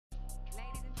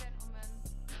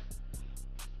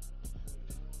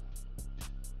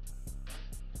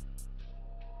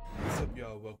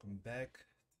y'all? Welcome back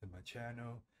to my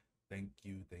channel. Thank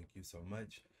you so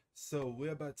much. So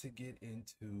we're about to get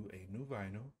into a new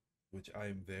vinyl, which I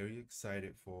am very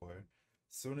excited for.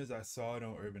 Soon as I saw it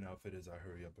on Urban Outfitters, I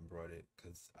hurry up and brought it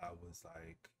because I was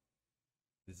like,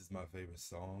 this is my favorite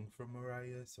song from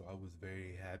Mariah. So I was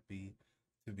very happy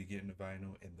to be getting the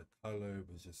vinyl, and the color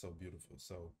was just so beautiful.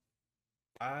 So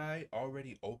I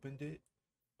already opened it,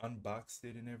 unboxed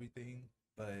it and everything,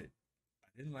 but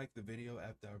I didn't like the video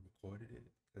after I recorded it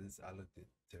because I looked it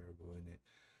terrible in it.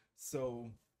 So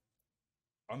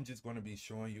I'm just going to be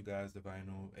showing you guys the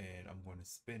vinyl, and I'm going to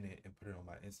spin it and put it on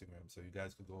my Instagram. So you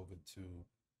guys could go over to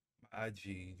my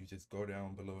IG. You just go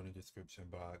down below in the description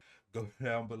box. Go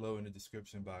down below in the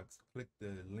description box, click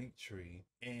the link tree,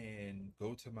 and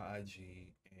go to my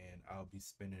IG, and I'll be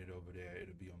spinning it over there.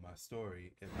 It'll be on my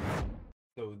story.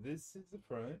 So this is the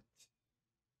front,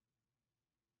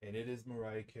 and it is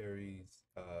Mariah Carey's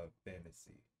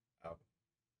Fantasy album.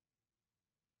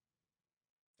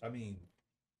 I mean,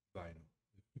 vinyl.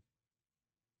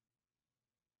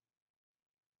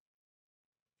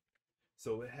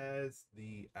 So it has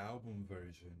the album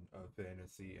version of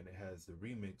Fantasy, and it has the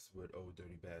remix with Old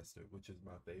Dirty Bastard, which is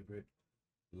my favorite.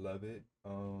 Love it.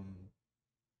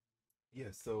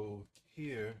 Yeah, so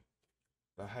here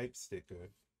the hype sticker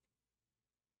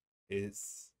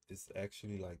is it's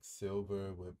actually like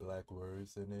silver with black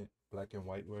words in it, black and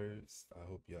white words. I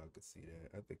hope y'all can see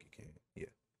that. I think you can. Yeah.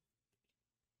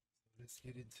 So let's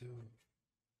get into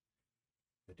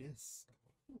the disc.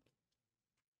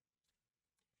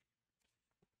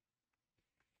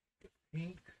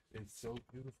 Pink is so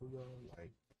beautiful, y'all.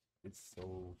 Like it's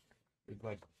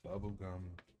like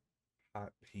bubblegum,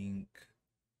 hot pink.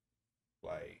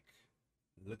 Like,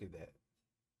 look at that.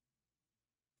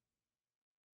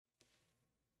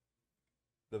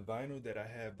 The vinyl that I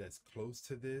have that's close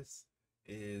to this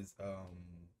is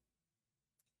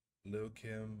Lil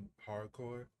Kim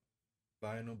hardcore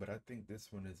vinyl, but I think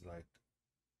this one is like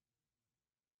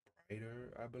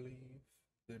brighter, I believe,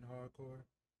 than hardcore.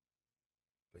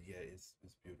 But yeah, it's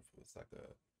beautiful. It's like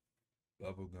a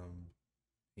bubblegum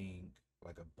pink,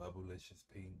 like a bubblicious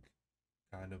pink,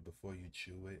 kind of before you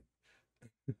chew it.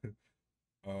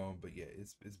 But yeah,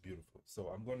 it's beautiful.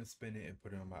 So I'm gonna spin it and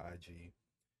put it on my IG,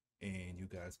 and you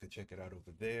guys can check it out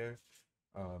over there.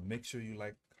 Make sure you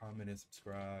like, comment, and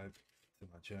subscribe to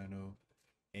my channel.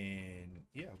 And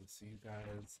yeah, we'll see you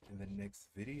guys in the next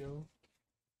video.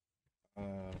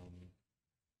 Um,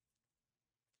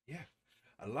 yeah,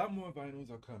 a lot more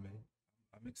vinyls are coming.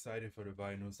 I'm excited for the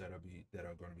vinyls that are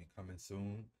going to be coming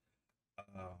soon.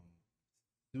 Um,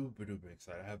 super duper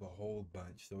excited. I have a whole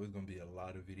bunch, so it's gonna be a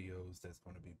lot of videos that's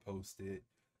gonna be posted.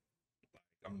 Like,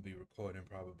 I'm gonna be recording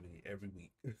probably every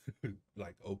week,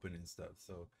 like opening stuff.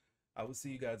 So I will see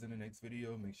you guys in the next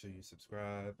video. Make sure you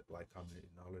subscribe, like, comment,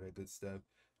 and all of that good stuff.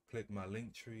 Click my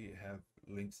link tree. Have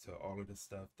links to all of the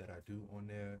stuff that I do on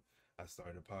there. I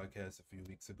started a podcast a few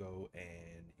weeks ago,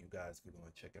 and you guys can go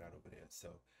and check it out over there.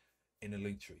 So in the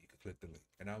link tree, you can click the link.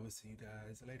 And I will see you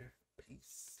guys later.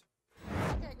 Peace.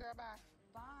 Okay, girl, bye.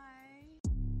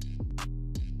 Bye.